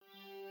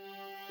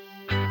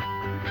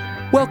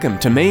Welcome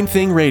to Main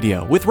Thing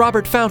Radio with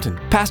Robert Fountain,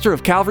 pastor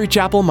of Calvary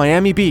Chapel,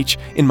 Miami Beach,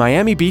 in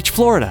Miami Beach,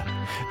 Florida.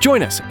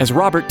 Join us as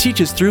Robert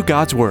teaches through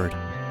God's Word.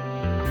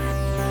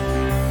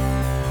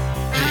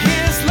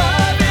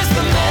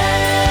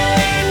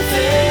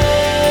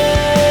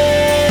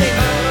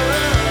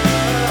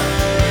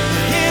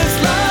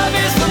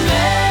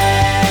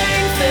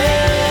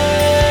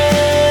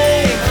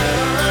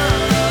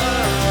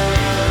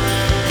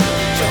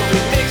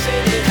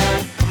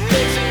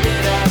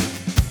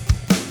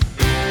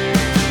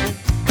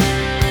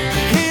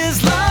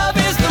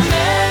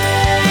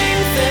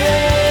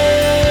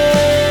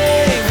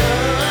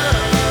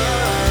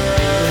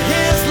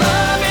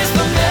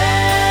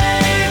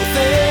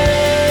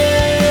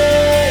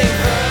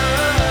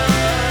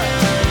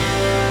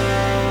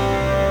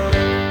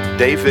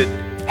 David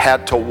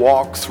had to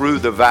walk through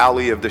the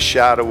valley of the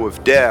shadow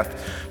of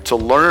death to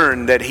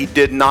learn that he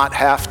did not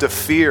have to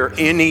fear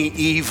any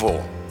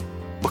evil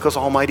because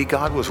Almighty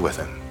God was with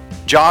him.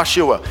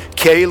 Joshua,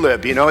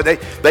 Caleb,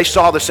 they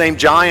saw the same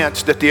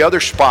giants that the other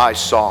spies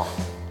saw.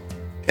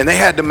 And they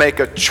had to make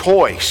a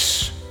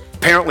choice.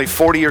 Apparently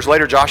 40 years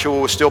later, Joshua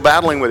was still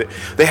battling with it.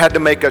 They had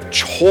to make a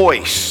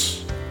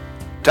choice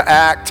to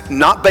act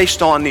not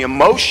based on the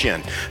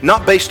emotion,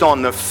 not based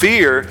on the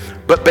fear,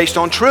 but based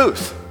on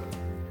truth.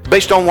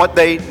 Based on what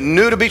they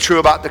knew to be true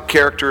about the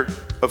character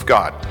of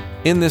God.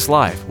 In this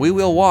life, we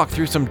will walk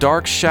through some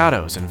dark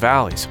shadows and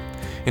valleys.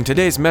 In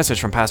today's message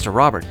from Pastor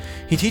Robert,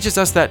 he teaches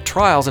us that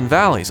trials and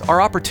valleys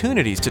are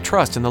opportunities to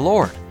trust in the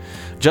Lord.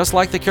 Just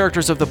like the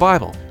characters of the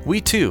Bible,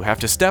 we too have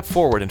to step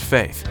forward in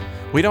faith.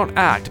 We don't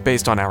act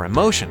based on our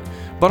emotion,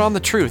 but on the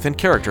truth and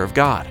character of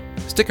God.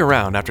 Stick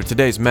around after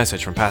today's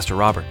message from Pastor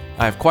Robert.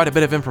 I have quite a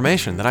bit of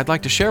information that I'd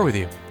like to share with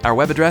you. Our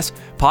web address,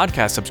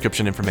 podcast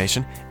subscription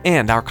information,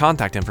 and our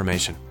contact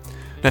information.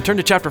 Now turn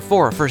to chapter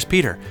 4 of 1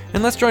 Peter,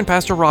 and let's join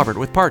Pastor Robert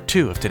with part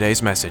 2 of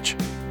today's message.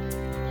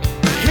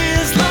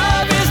 His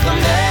love is the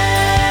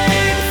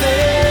main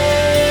thing.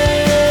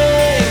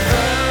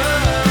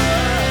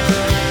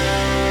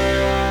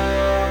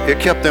 It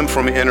kept them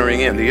from entering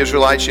in. The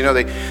Israelites, you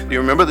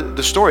remember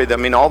the story. I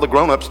mean, all the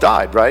grown-ups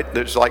died, right?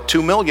 There's like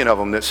 2 million of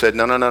them that said,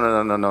 no.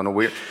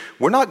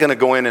 We're not going to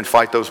go in and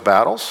fight those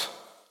battles.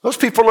 Those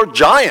people are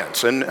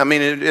giants.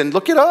 And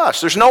look at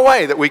us. There's no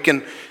way that we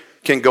can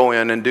go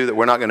in and do that.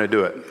 We're not going to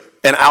do it.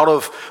 And out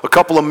of a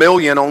couple of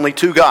million, only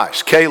 2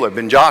 guys, Caleb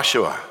and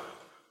Joshua,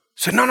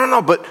 said,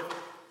 no, but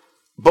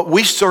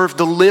we serve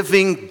the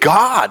living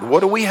God. What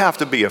do we have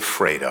to be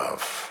afraid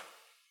of?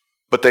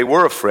 But they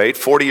were afraid.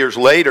 40 years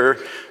later,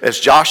 as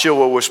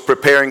Joshua was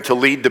preparing to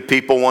lead the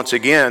people once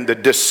again, the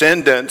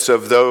descendants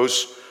of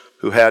those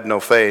who had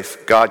no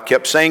faith, God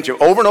kept saying to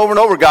him over and over and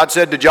over, God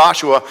said to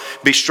Joshua,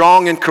 be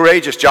strong and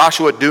courageous.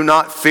 Joshua, do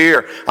not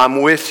fear.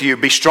 I'm with you.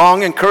 Be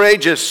strong and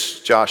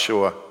courageous,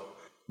 Joshua.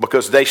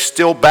 Because they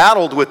still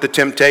battled with the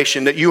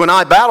temptation that you and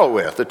I battle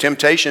with, the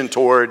temptation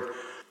toward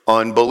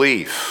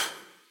unbelief.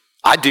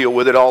 I deal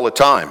with it all the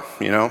time,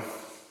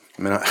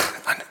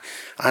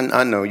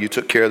 I know you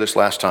took care of this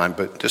last time,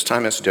 but this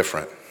time it's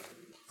different.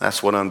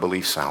 That's what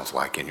unbelief sounds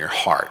like in your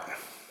heart.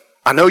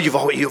 I know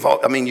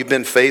you've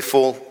been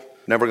faithful,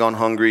 never gone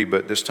hungry,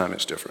 but this time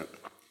it's different.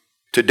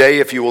 Today,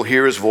 if you will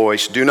hear his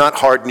voice, do not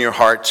harden your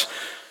hearts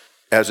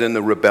as in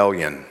the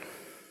rebellion.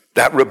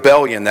 That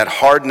rebellion, that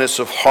hardness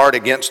of heart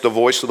against the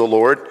voice of the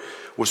Lord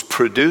was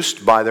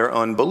produced by their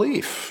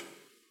unbelief.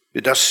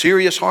 It does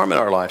serious harm in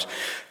our lives.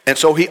 And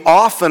so he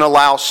often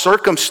allows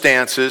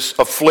circumstances,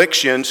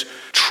 afflictions,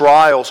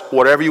 trials,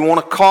 whatever you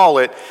want to call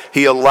it,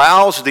 he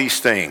allows these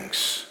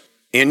things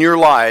in your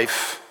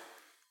life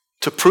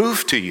to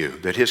prove to you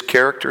that his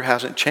character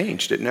hasn't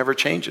changed. It never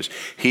changes.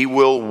 He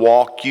will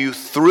walk you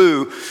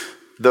through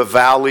the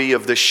valley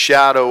of the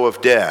shadow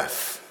of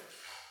death.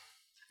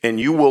 And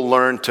you will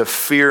learn to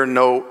fear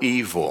no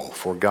evil,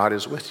 for God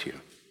is with you.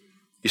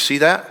 You see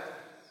that?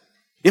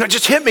 It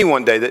just hit me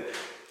one day that,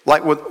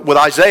 like with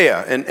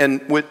Isaiah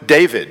and with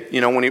David,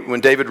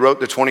 when David wrote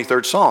the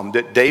 23rd Psalm,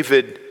 that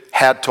David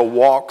had to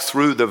walk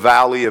through the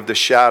valley of the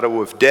shadow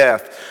of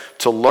death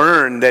to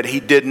learn that he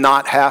did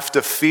not have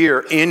to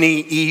fear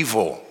any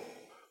evil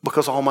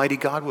because Almighty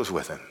God was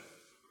with him.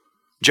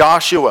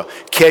 Joshua,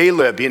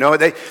 Caleb,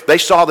 they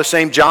saw the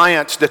same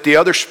giants that the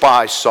other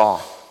spies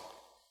saw.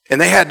 And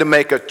they had to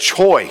make a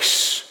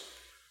choice.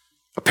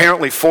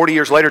 Apparently 40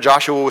 years later,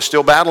 Joshua was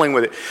still battling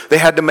with it. They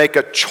had to make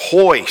a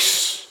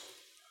choice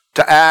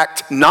to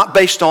act not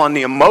based on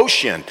the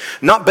emotion,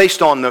 not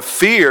based on the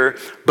fear,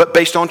 but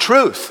based on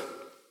truth.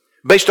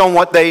 Based on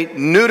what they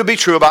knew to be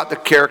true about the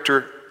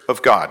character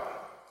of God.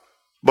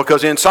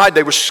 Because inside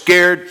they were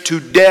scared to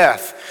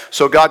death.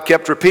 So God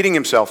kept repeating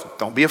himself,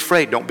 don't be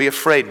afraid, don't be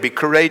afraid. Be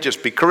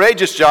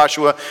courageous,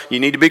 Joshua. You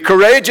need to be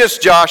courageous,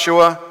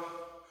 Joshua.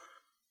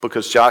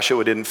 Because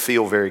Joshua didn't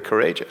feel very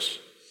courageous.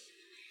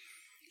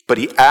 But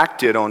he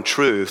acted on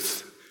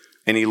truth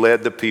and he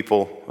led the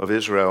people of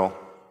Israel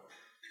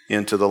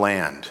into the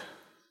land.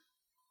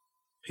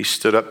 He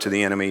stood up to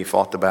the enemy, he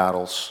fought the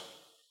battles,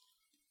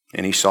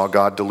 and he saw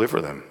God deliver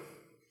them.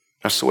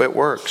 That's the way it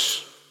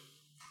works.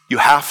 You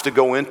have to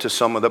go into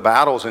some of the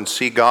battles and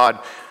see God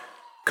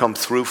come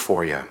through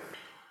for you.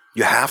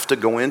 You have to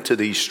go into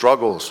these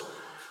struggles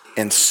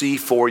and see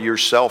for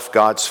yourself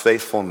God's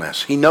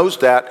faithfulness. He knows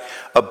that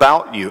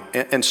about you.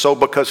 And so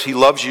because he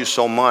loves you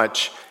so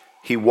much,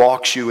 he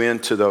walks you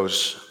into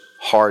those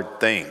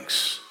hard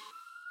things.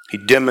 He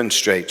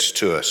demonstrates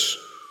to us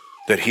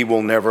that he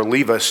will never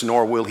leave us,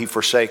 nor will he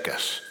forsake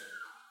us.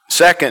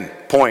 Second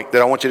point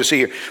that I want you to see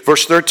here.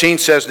 Verse 13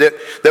 says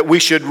that we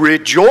should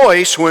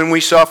rejoice when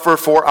we suffer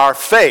for our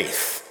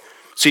faith.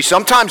 See,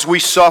 sometimes we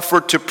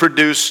suffer to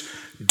produce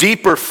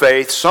deeper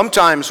faith.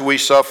 Sometimes we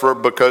suffer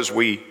because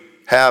we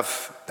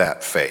have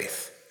that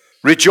faith.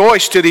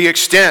 Rejoice to the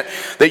extent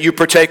that you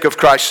partake of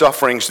Christ's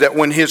sufferings, that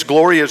when his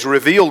glory is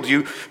revealed,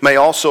 you may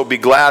also be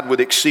glad with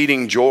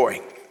exceeding joy.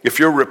 If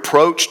you're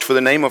reproached for the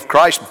name of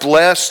Christ,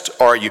 blessed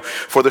are you,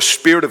 for the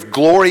Spirit of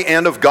glory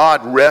and of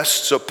God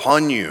rests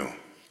upon you.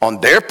 On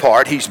their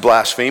part, he's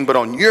blasphemed, but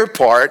on your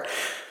part,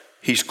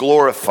 he's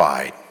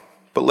glorified.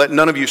 But let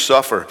none of you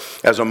suffer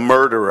as a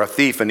murderer, a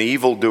thief, an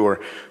evildoer,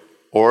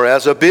 or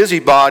as a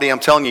busybody. I'm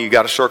telling you, you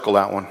got to circle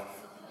that one.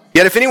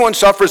 Yet if anyone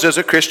suffers as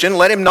a Christian,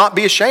 let him not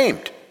be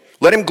ashamed.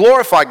 Let him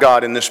glorify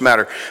God in this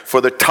matter,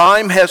 for the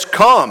time has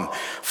come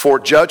for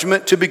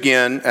judgment to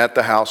begin at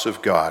the house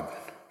of God.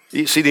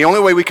 You see, the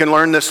only way we can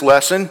learn this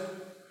lesson,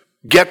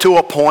 get to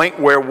a point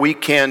where we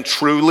can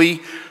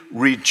truly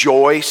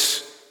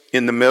rejoice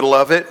in the middle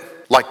of it,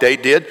 like they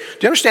did. Do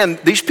you understand?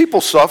 These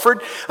people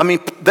suffered. I mean,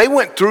 they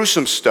went through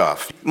some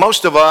stuff.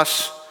 Most of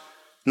us,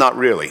 not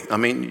really. I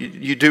mean,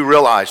 you do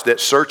realize that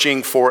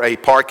searching for a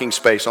parking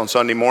space on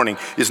Sunday morning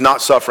is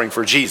not suffering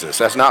for Jesus.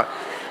 That's not,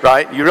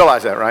 right? You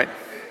realize that, right?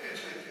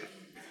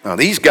 Now,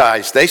 these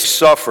guys, they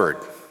suffered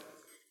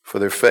for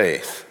their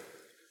faith,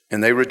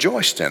 and they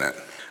rejoiced in it.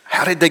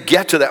 How did they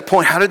get to that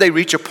point? How did they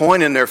reach a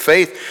point in their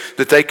faith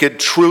that they could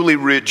truly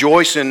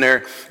rejoice in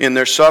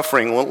their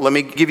suffering? Well, let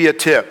me give you a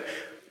tip.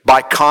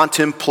 By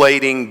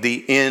contemplating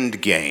the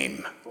end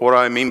game. What do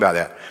I mean by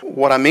that?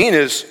 What I mean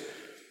is,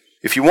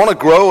 if you want to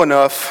grow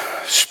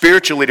enough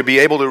spiritually to be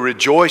able to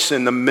rejoice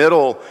in the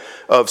middle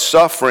of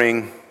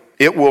suffering,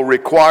 it will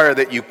require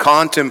that you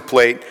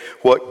contemplate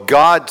what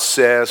God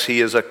says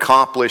he is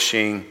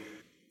accomplishing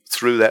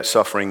through that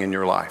suffering in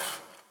your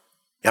life.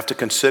 You have to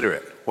consider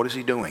it. What is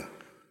he doing?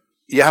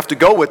 You have to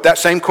go with that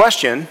same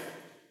question.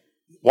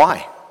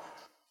 Why?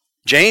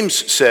 James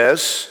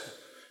says,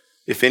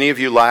 if any of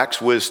you lacks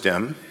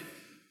wisdom,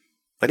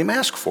 let him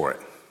ask for it.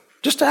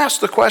 Just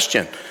ask the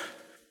question.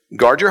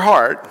 Guard your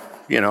heart,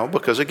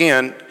 because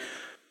again,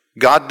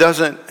 God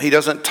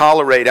doesn't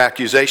tolerate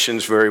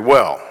accusations very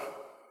well,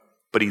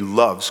 but he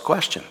loves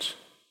questions.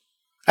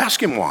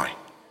 Ask him why.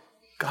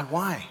 God,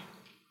 why?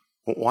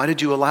 Why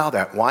did you allow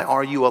that? Why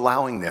are you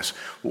allowing this?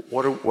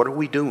 What are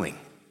we doing?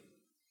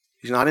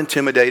 He's not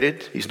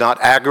intimidated. He's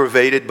not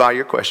aggravated by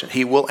your question.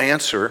 He will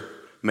answer,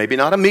 maybe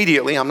not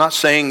immediately. I'm not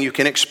saying you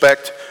can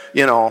expect,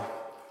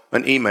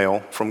 an email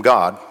from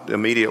God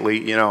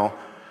immediately,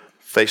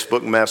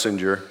 Facebook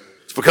Messenger.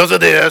 It's because of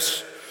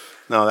this.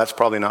 No, that's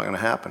probably not going to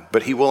happen.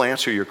 But he will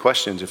answer your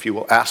questions if you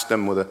will ask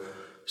them with a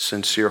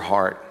sincere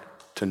heart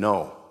to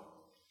know.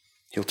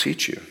 He'll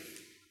teach you.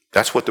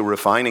 That's what the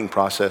refining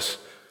process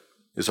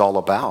is all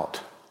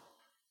about.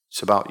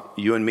 It's about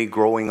you and me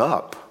growing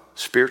up,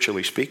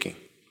 spiritually speaking.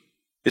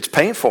 It's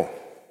painful,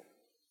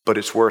 but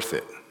it's worth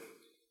it.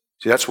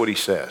 See, that's what he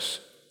says.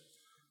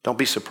 Don't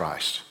be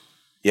surprised.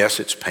 Yes,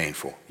 it's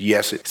painful.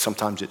 Yes,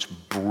 sometimes it's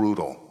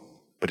brutal,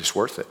 but it's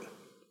worth it.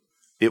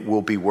 It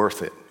will be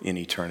worth it in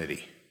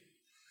eternity.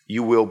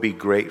 You will be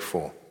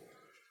grateful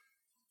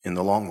in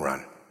the long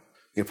run.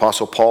 The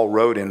Apostle Paul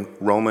wrote in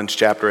Romans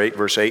chapter 8,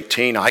 verse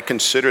 18, I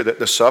consider that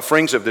the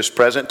sufferings of this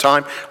present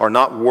time are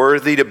not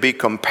worthy to be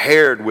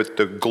compared with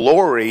the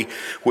glory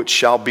which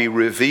shall be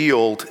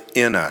revealed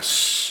in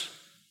us.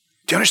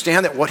 Do you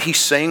understand that what he's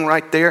saying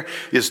right there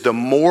is the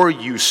more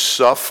you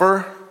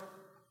suffer,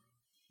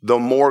 the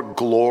more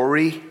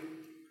glory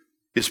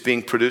is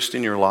being produced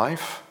in your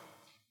life?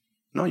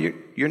 No,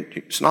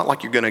 it's not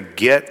like you're going to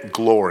get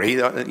glory.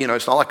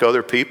 It's not like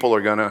other people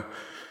are going to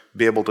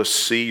be able to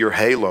see your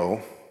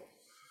halo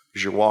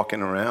as you're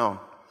walking around.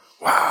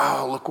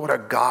 Wow, look what a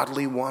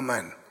godly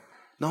woman.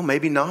 No,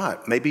 maybe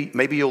not.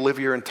 Maybe you'll live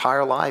your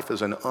entire life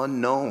as an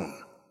unknown.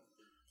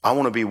 I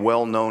want to be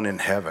well known in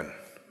heaven.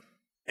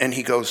 And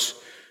he goes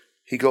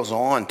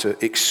on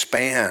to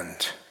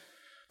expand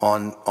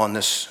on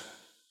this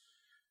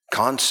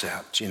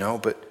concept,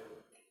 but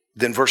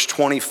then verse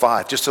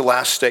 25, just the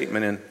last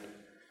statement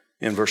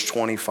in verse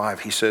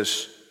 25, he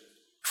says,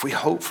 if we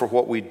hope for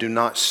what we do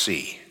not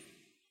see,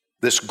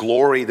 this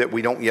glory that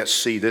we don't yet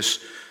see, this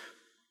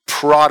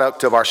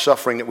product of our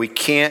suffering that we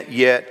can't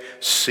yet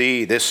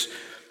see, this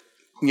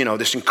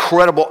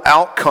incredible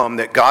outcome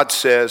that God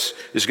says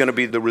is going to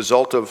be the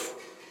result of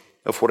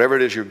whatever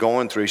it is you're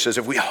going through. He says,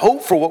 if we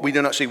hope for what we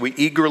do not see, we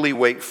eagerly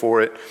wait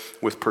for it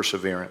with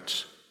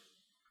perseverance.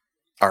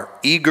 Our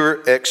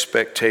eager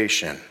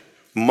expectation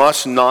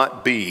must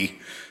not be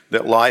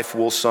that life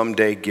will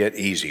someday get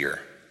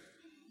easier.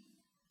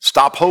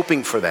 Stop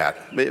hoping for that.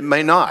 It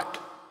may not.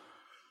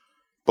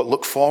 but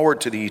look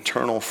forward to the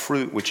eternal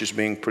fruit which is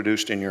being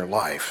produced in your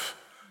life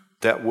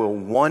that will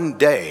one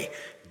day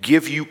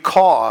give you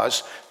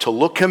cause to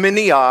look him in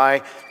the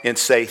eye and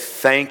say,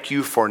 thank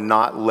you for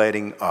not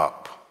letting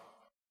up.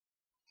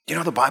 You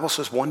know, the Bible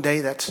says one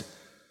day that's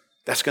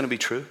going to be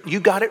true. You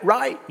got it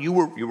right. You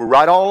were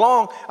right all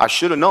along. I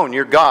should have known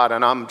you're God,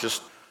 and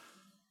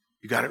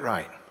you got it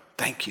right.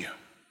 Thank you.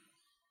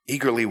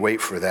 Eagerly wait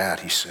for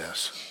that, he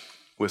says,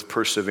 with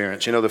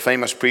perseverance. You know, the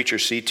famous preacher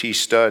C.T.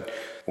 Studd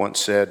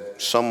once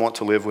said, some want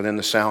to live within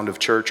the sound of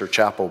church or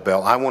chapel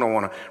bell. I want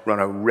to run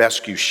a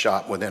rescue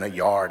shop within a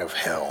yard of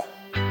hell.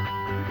 Isn't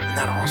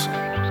that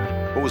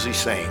awesome? What was he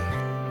saying?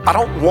 I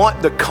don't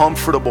want the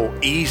comfortable,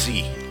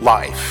 easy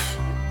life.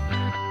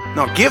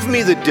 No, give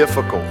me the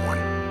difficult one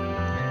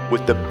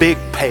with the big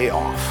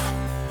payoff.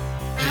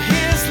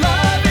 His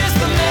love is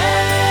the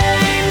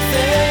main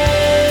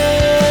thing.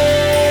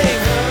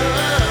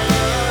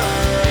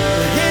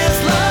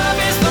 His love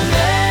is the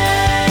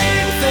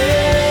main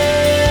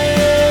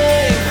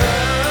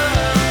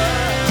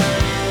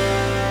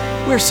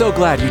thing. We're so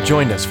glad you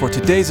joined us for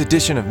today's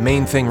edition of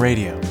Main Thing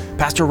Radio.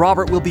 Pastor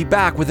Robert will be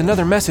back with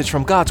another message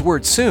from God's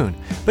Word soon.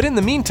 But in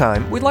the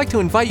meantime, we'd like to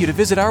invite you to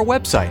visit our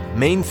website,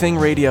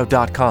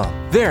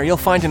 mainthingradio.com. There you'll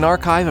find an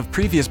archive of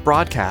previous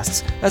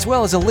broadcasts, as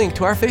well as a link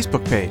to our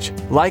Facebook page.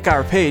 Like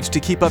our page to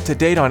keep up to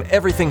date on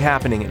everything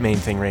happening at Main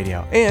Thing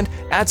Radio, and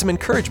add some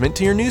encouragement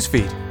to your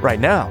newsfeed. Right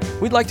now,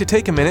 we'd like to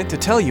take a minute to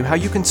tell you how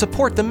you can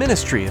support the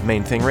ministry of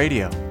Main Thing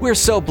Radio. We're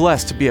so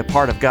blessed to be a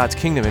part of God's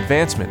kingdom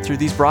advancement through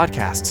these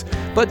broadcasts.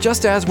 But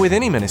just as with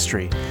any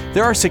ministry,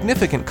 there are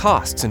significant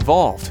costs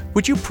involved.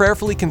 Would you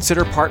prayerfully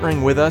consider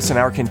partnering with us in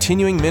our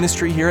continuing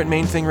ministry here at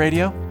Main Thing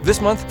Radio? This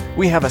month,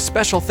 we have a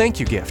special thank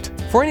you gift.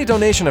 For any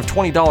donation of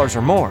 $20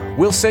 or more,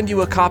 we'll send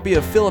you a copy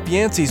of Philip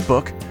Yancey's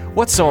book,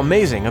 What's So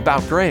Amazing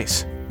About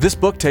Grace? This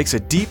book takes a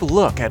deep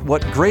look at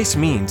what grace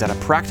means at a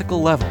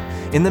practical level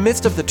in the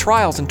midst of the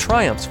trials and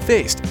triumphs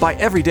faced by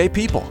everyday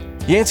people.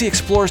 Yancey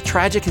explores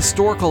tragic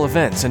historical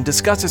events and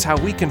discusses how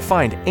we can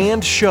find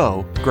and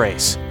show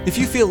grace. If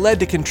you feel led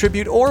to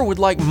contribute or would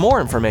like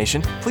more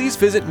information, please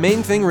visit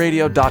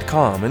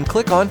mainthingradio.com and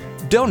click on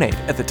Donate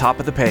at the top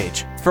of the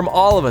page. From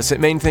all of us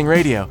at Main Thing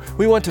Radio,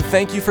 we want to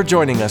thank you for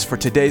joining us for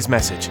today's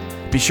message.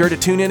 Be sure to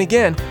tune in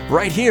again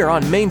right here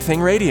on Main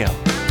Thing Radio.